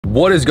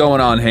What is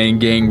going on, Hang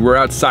Gang? We're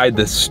outside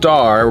the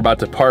Star. We're about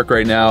to park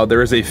right now.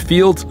 There is a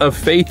Fields of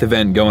Faith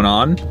event going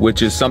on,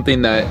 which is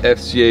something that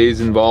FCA is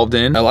involved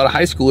in. A lot of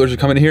high schoolers are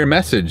coming in here and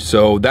message.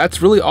 So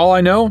that's really all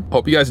I know.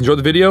 Hope you guys enjoyed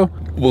the video.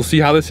 We'll see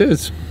how this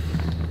is.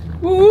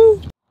 Woo!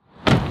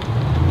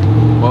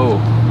 Whoa,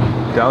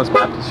 Dallas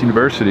Baptist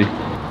University.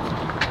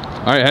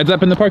 All right, heads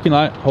up in the parking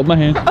lot. Hold my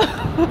hand.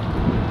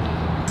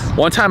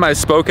 One time I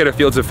spoke at a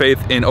Fields of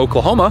Faith in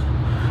Oklahoma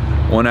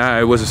when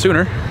I was a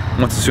Sooner.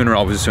 Once a Sooner,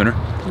 always a Sooner.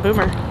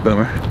 Boomer.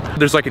 Boomer.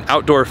 There's like an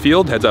outdoor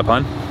field, heads up,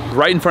 hon,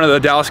 right in front of the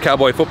Dallas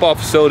Cowboy football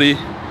facility,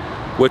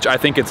 which I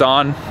think it's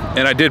on.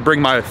 And I did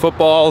bring my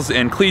footballs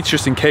and cleats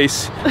just in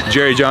case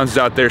Jerry Jones is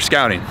out there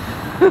scouting.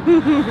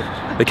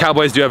 The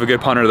Cowboys do have a good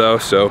punter though,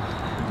 so.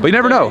 But you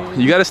never know.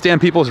 You gotta stay on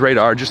people's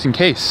radar just in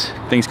case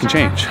things can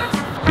change.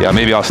 Yeah,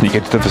 maybe I'll sneak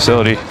into the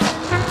facility.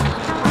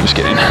 Just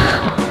kidding.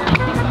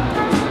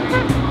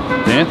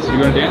 Dance? You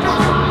gonna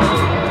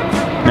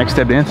dance? Next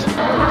step dance?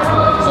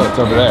 Oh, it's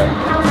over there.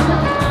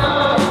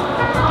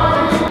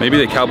 Maybe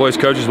the Cowboys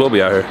coaches will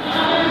be out here.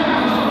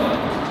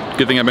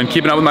 Good thing I've been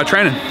keeping up with my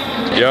training.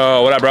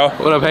 Yo, what up, bro?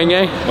 What up, Hang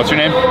Gang? What's your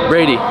name?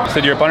 Brady. You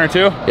said you're a punter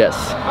too? Yes.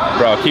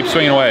 Bro, keep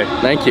swinging away.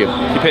 Thank you.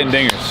 Keep hitting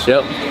dingers.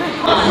 Yep.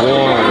 Whoa.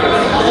 All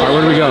right,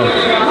 where do we go?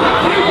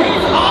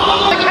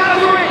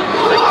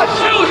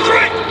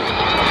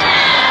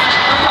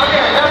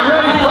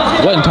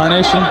 What in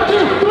tarnation?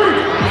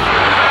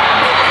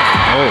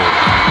 Oh.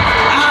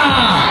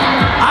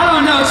 I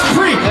don't know, it's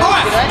free. All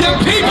right, the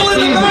people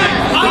in the back,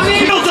 I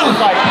need them.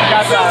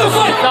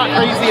 It's not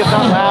crazy, it's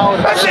not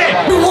loud. That's it.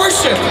 We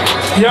worship.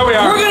 Yeah, we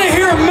are. We're going to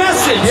hear a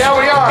message. Yeah,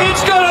 we are.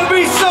 It's going to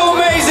be so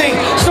amazing.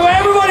 So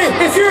everybody,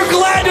 if you're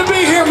glad to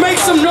be here, make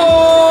some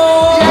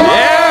noise.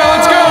 Yeah,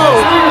 let's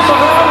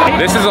go.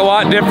 This is a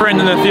lot different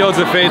than the Fields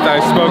of Faith I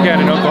spoke at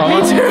in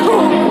Oklahoma. Me too.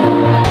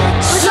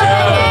 Yo,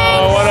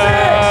 what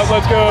up?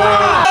 Let's go.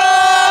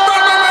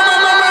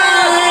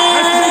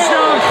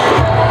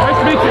 Nice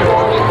to meet you.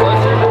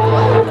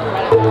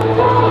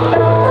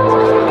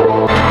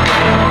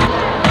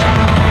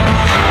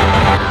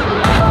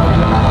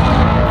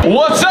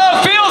 What's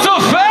up, Fields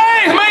of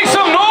Faith? Make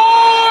some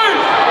noise!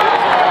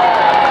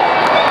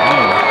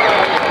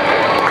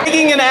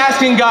 Begging and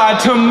asking God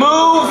to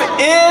move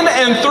in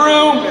and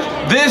through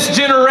this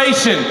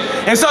generation.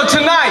 And so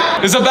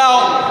tonight is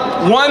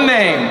about one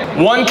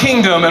name, one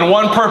kingdom, and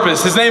one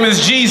purpose. His name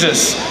is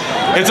Jesus.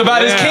 It's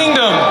about His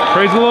kingdom.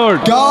 Praise the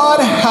Lord. God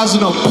has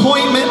an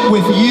appointment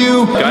with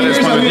you. God has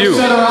an appointment with you.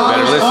 Better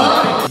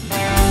listen.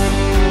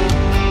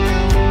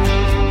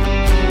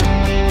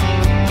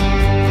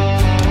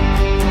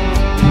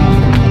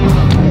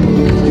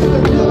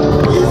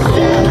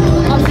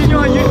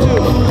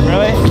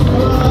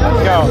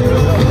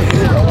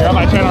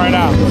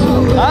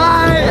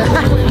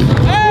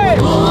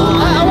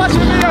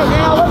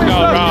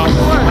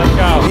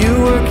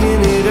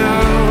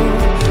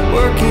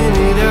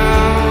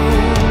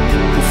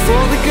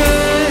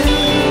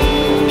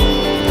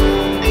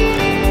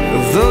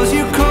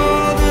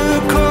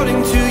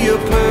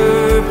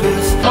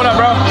 What up,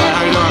 bro?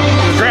 How you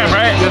doing? Graham,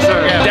 right? Yes,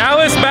 sir. Yeah.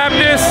 Dallas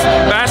Baptist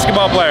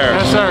basketball player.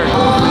 Yes, sir.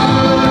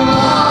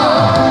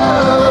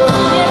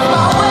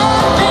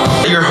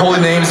 Your holy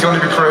name is going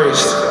to be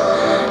praised.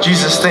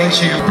 Jesus,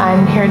 thank you.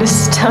 I'm here to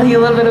tell you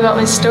a little bit about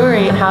my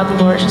story and how the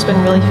Lord's just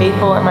been really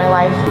faithful in my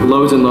life.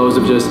 Loads and loads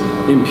of just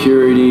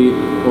impurity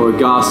or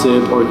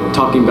gossip or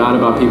talking bad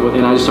about people,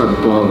 and I just started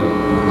bawling.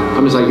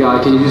 I'm just like,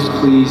 God, can you just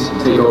please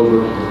take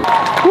over?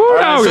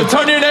 Right, so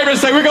turn to your neighbor and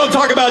say, we're going to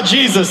talk about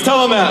Jesus.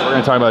 Tell them that. We're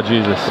going to talk about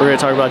Jesus. We're going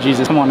to talk about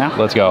Jesus. Come on now.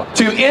 Let's go.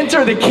 To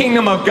enter the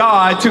kingdom of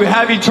God, to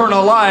have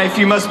eternal life,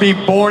 you must be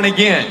born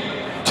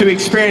again. To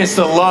experience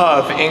the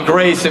love and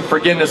grace and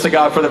forgiveness of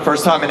God for the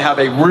first time and have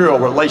a real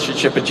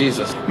relationship with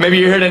Jesus. Maybe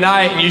you're here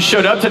tonight and you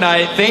showed up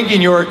tonight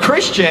thinking you're a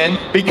Christian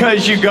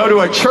because you go to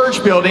a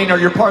church building or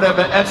you're part of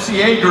an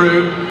FCA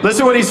group.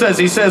 Listen to what he says.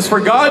 He says, for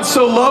God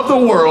so loved the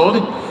world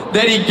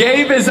that He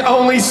gave His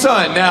only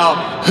Son.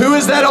 Now, who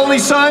is that only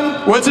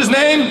Son? What's His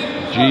name?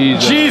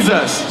 Jesus.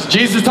 Jesus.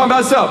 Jesus talking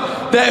about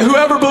Himself. That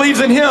whoever believes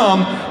in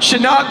Him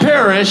should not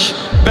perish,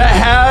 but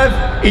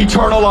have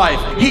eternal life.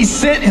 He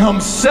sent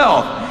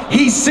Himself.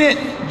 He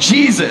sent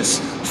Jesus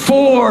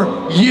for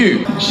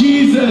you.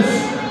 Jesus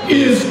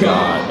is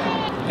God.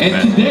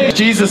 And today,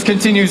 Jesus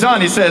continues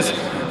on. He says,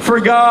 for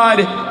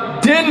God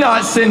did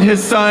not send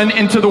His Son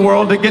into the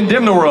world to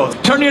condemn the world.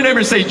 Turn to your neighbor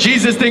and say,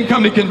 Jesus didn't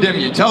come to condemn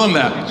you. Tell him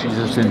that.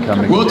 Jesus didn't come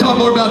to condemn. We'll talk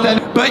more about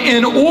that. But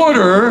in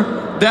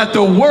order that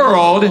the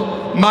world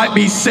might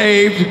be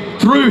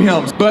saved through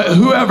Him. But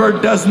whoever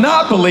does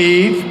not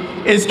believe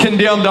is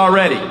condemned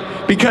already,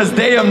 because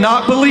they have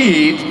not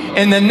believed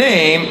in the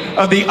name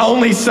of the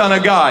only Son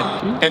of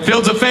God. In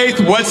Fields of Faith,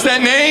 what's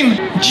that name?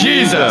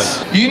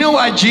 Jesus. You know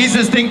why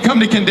Jesus didn't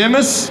come to condemn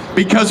us?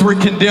 Because we're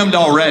condemned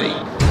already.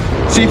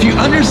 See, if you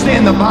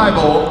understand the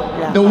Bible,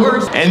 the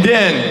words, and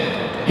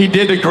then He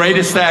did the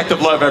greatest act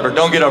of love ever.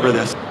 Don't get over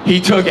this.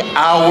 He took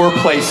our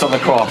place on the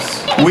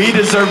cross. We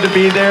deserve to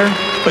be there,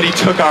 but He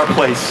took our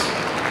place.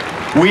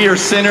 We are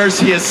sinners,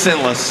 He is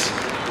sinless.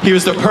 He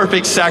was the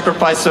perfect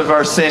sacrifice of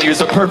our sin. He was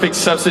the perfect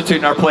substitute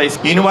in our place.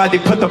 You know why they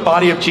put the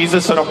body of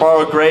Jesus in a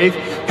borrowed grave?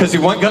 Because he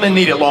wasn't going to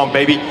need it long,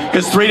 baby.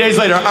 Because 3 days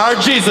later, our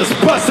Jesus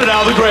busted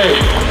out of the grave.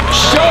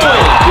 Show it.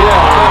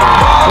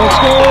 Yeah. Let's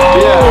go.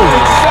 Yeah.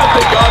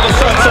 Accepted God the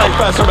Son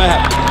sacrifice on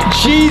behalf.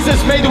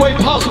 Jesus made the way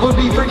possible to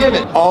be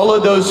forgiven. All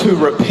of those who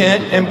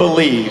repent and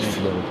believe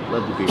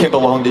can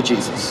belong to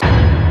Jesus.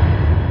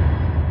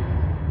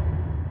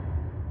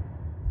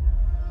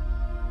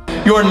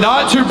 You're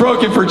not too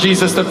broken for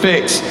Jesus to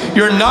fix.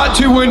 You're not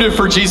too wounded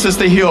for Jesus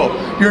to heal.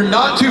 You're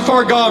not too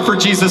far gone for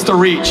Jesus to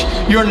reach.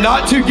 You're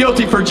not too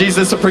guilty for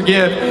Jesus to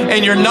forgive.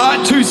 And you're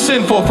not too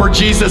sinful for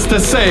Jesus to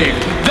save.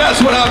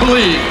 That's what I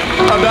believe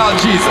about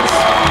Jesus.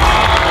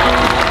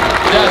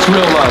 That's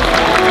real love.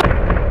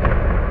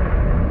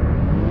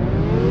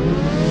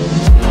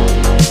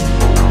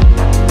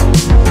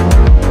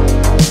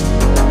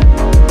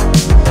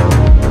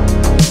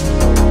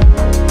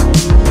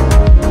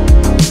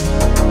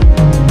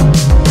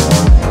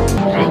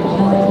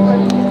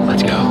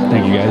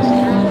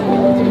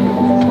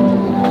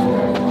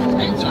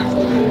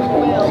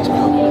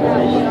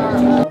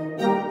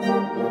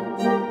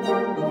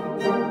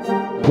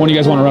 One of you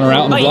guys want to run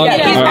around in the vlog? Yeah,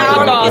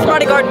 he's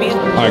probably guarding me. All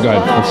right, go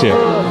ahead. Let's see it.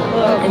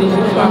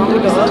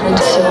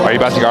 Are you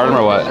about to guard him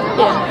or what? Yeah.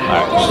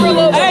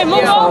 All right. Hey,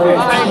 move over.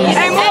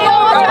 Hey, move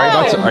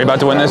over. Are you about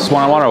to win this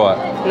one-on-one or what?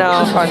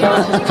 No, probably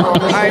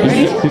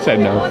not. He said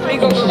no.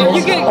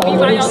 You get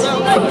anybody else?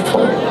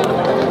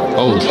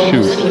 Oh,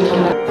 shoot.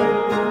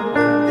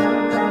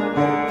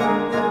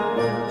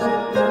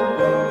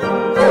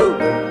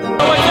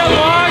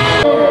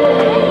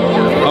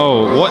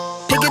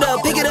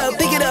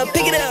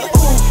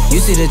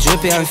 See the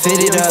drippy, I'm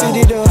fitted up.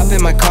 Hop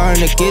in my car and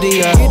the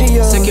giddy up.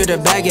 Secure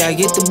the bag, yeah, I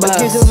get the bus.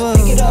 Pick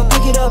it up,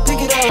 pick it up, pick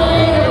it up.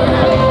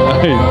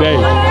 Hey, Dave.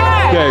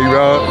 Dang,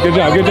 bro. Good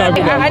job, good job.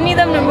 Good job. I need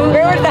them to move.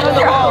 Where was that?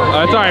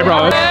 That's all right,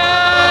 bro.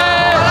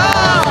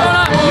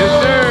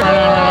 Yes, sir.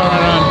 Run.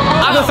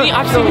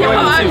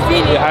 I've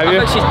seen it. Yeah, have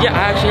you? Yeah,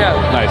 I actually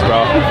have. Nice,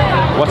 bro.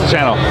 What's the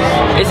channel?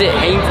 Is it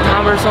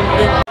Hangtime or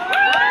something?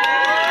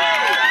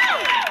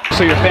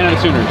 So you're a fan of the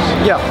Sooners?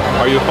 Yeah.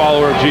 Are you a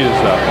follower of Jesus,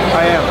 though?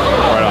 I am.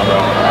 Right on, bro.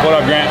 What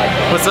up, Grant?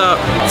 What's up?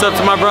 What's up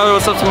to my brother?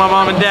 What's up to my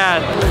mom and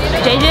dad?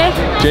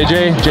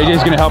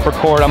 JJ's gonna help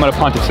record. I'm gonna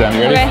punt it to them.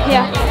 You ready? Okay,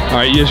 yeah. All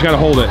right, you just gotta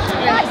hold it.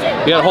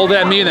 You gotta hold it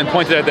at me and then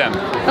point it at them.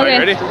 Okay. All right,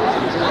 ready?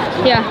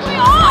 Yeah.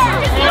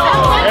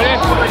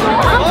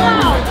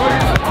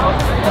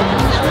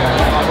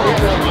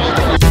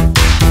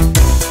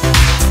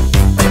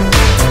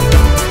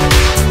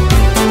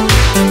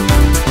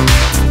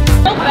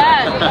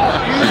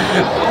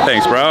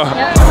 Thanks, bro.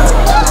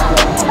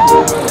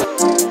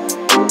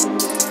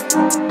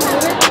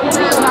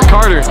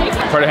 Carter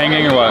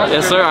hanging or what?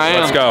 Yes, sir, I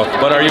am. Let's go.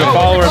 But are you a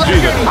follower of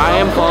Jesus? I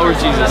am a follower of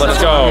Jesus. Let's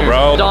go,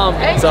 bro. Dom.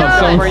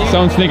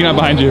 Someone's sneaking up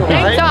behind you.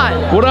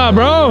 Hangtime. What up,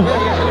 bro?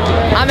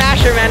 I'm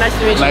Asher, man. Nice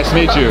to meet you. Nice to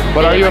meet you.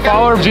 But are you a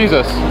follower of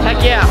Jesus?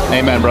 Heck yeah.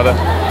 Amen, brother.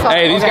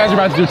 Hey, these guys are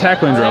about to do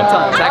tackling drill.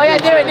 Oh yeah,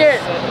 do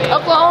it.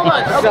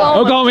 Oklahoma.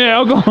 Oklahoma.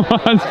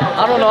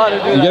 I don't know how to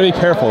do that. You gotta be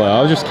careful though.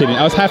 I was just kidding.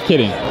 I was half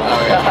kidding.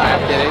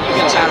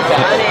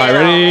 Alright,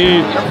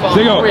 ready?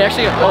 Here go. Yeah.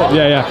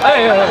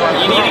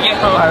 You need to get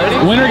home. Ready?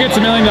 Winner gets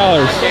 $1 million.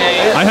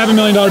 I have $1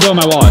 million bill in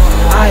my wallet.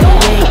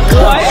 Okay,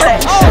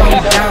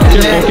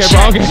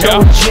 bro. Okay,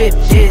 go.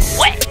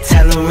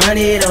 Tell him run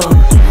it on.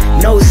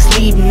 No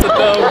sleep.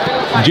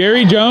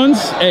 Jerry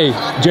Jones. Hey,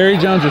 Jerry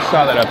Jones just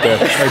saw that up there.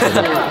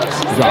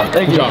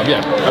 Good job. Yeah,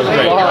 that was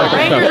great.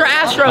 Rangers or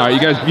Astros? All right, you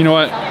guys. You know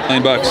what?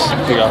 $1 million.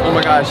 Here you go. Oh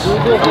my gosh.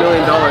 $1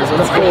 million.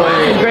 Let's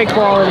go. Great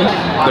quality.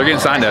 They're getting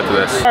signed after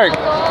this.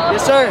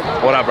 Yes, sir.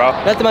 What up, bro?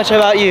 Nothing much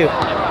about you.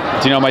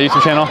 Do you know my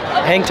YouTube channel?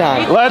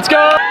 Hangtime. Let's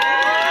go.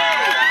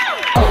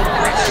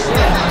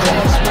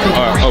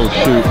 Oh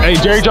shoot. Hey,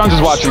 Jerry Jones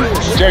is watching.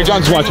 Jerry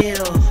Jones is watching.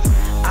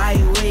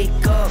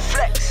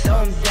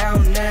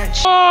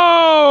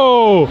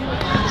 Oh!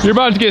 You're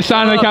about to get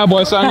signed to the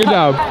Cowboys, son. Good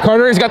job.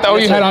 Carter has got the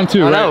OU hat on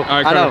too, right? All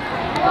right, Carter.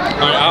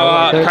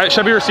 All right,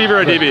 should I be receiver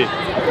or DB?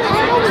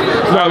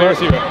 No, be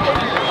receiver.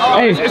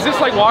 Hey, is this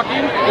like walking?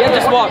 Yeah,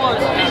 just walk.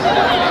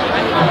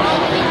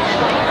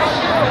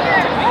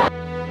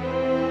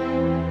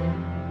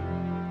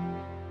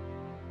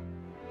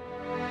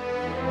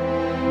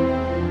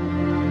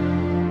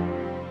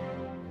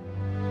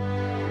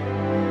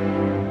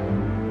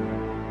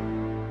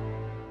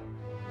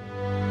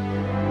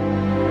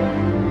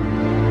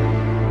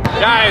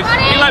 Guys,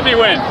 he let me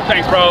win.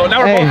 Thanks, bro. Now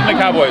we're both in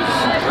the Cowboys.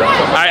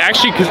 I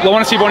actually, because I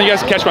want to see if one of you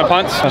guys can catch my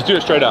punts. Let's do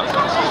it straight up.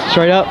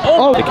 Straight up?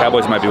 Oh. The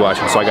Cowboys might be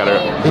watching, so I got to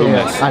boom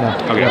this. I know.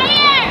 Okay.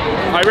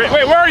 All right,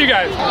 wait, where are you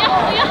guys?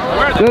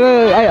 Where are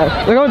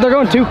they? They're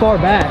going too far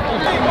back.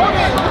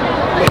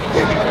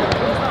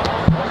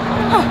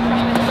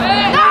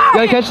 You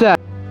gotta catch that.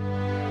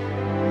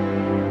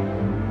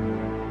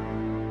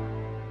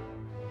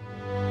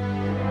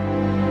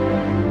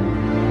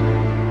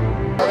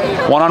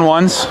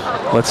 One-on-ones.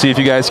 Let's see if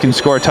you guys can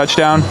score a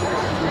touchdown.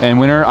 And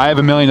winner, I have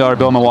 $1 million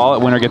bill in my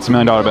wallet. Winner gets $1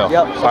 million bill.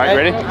 Yep. All right,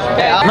 ready?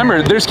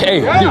 Remember, there's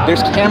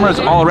cameras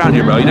all around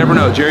here, bro. You never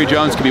know. Jerry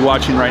Jones could be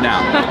watching right now.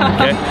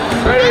 Okay?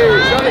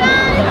 Ready?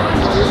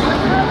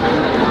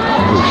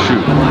 Oh,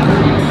 shoot.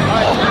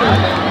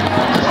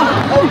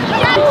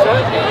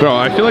 Bro,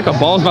 I feel like a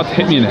ball's about to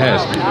hit me in the head.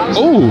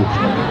 Ooh.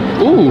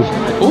 Ooh.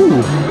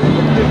 Ooh.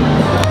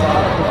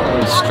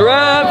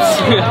 Straps.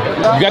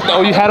 You got the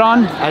OU hat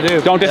on? I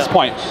do. Don't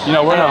disappoint. You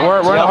know, we're in the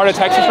heart of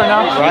Texas right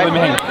now. Right.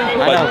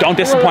 But don't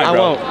disappoint,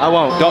 bro. I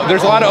won't.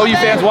 There's a lot of OU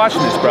fans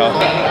watching this, bro.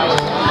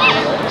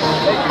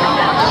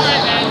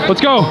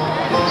 Let's go.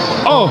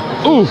 Oh,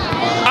 ooh,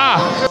 ah.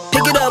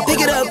 Pick it up, pick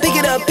it up, pick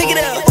it up, pick it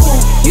up.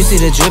 You see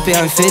the drippy,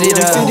 I'm fitted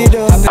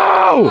up.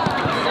 Oh!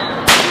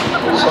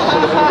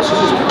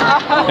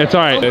 It's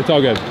all right. It's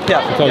all good.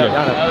 Yeah. It's all good.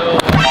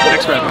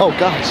 Next round. Oh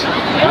gosh.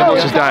 I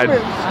almost just died.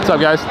 What's up,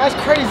 guys? That's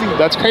crazy.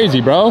 That's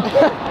crazy, bro.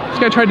 This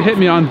guy tried to hit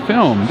me on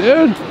film,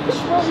 dude.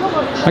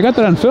 I got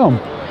that on film.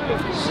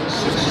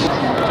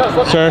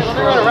 Sir.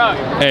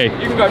 Hey.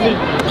 You can go deep.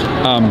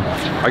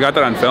 I got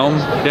that on film.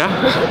 Yeah?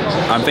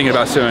 I'm thinking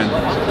about suing.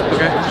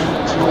 Okay.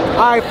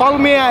 All right, follow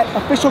me at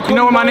official Cody. You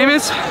know what my Moya. name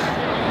is?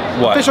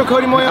 What? Official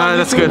Cody Moya. on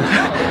That's YouTube.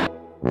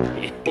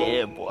 good.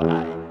 Yeah,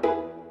 boy.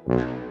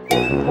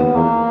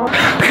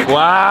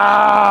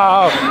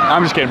 Wow.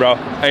 I'm just kidding, bro.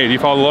 Hey, do you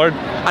follow the Lord?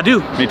 I do.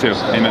 Me too.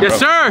 Amen, Yes,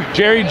 bro. sir.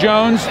 Jerry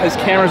Jones has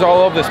cameras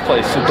all over this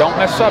place, so don't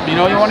mess up. You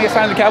know you want to get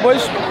signed to the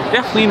Cowboys?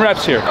 Yeah. Clean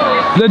reps here.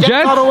 The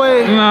Jets? all the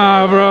way.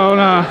 Nah, bro,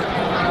 nah.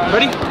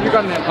 Ready? You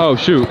got it. Oh,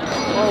 shoot.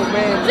 Oh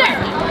man.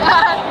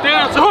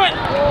 Down, so it.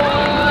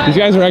 These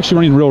guys are actually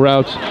running real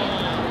routes.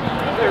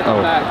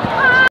 Oh.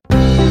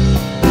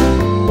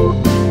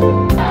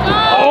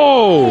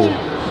 Oh!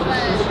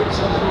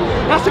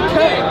 That's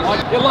okay.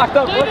 You're locked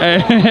up.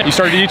 Hey. You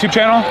started a YouTube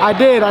channel? I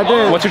did.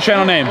 What's your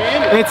channel name?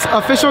 It's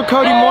official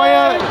Cody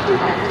Moya.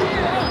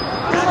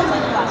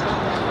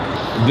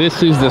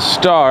 This is the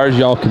stars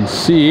y'all can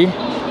see.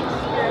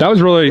 That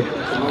was really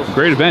a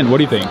great event. What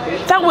do you think?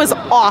 That was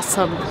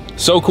awesome.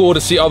 So cool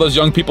to see all those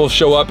young people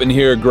show up and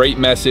hear a great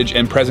message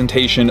and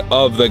presentation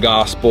of the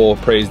gospel.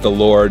 Praise the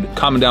Lord.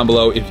 Comment down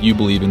below if you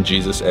believe in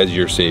Jesus as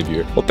your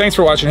savior. Well, thanks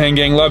for watching, Hang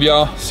Gang. Love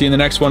y'all. See you in the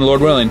next one,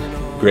 Lord willing.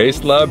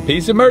 Grace, love,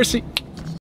 peace, and mercy.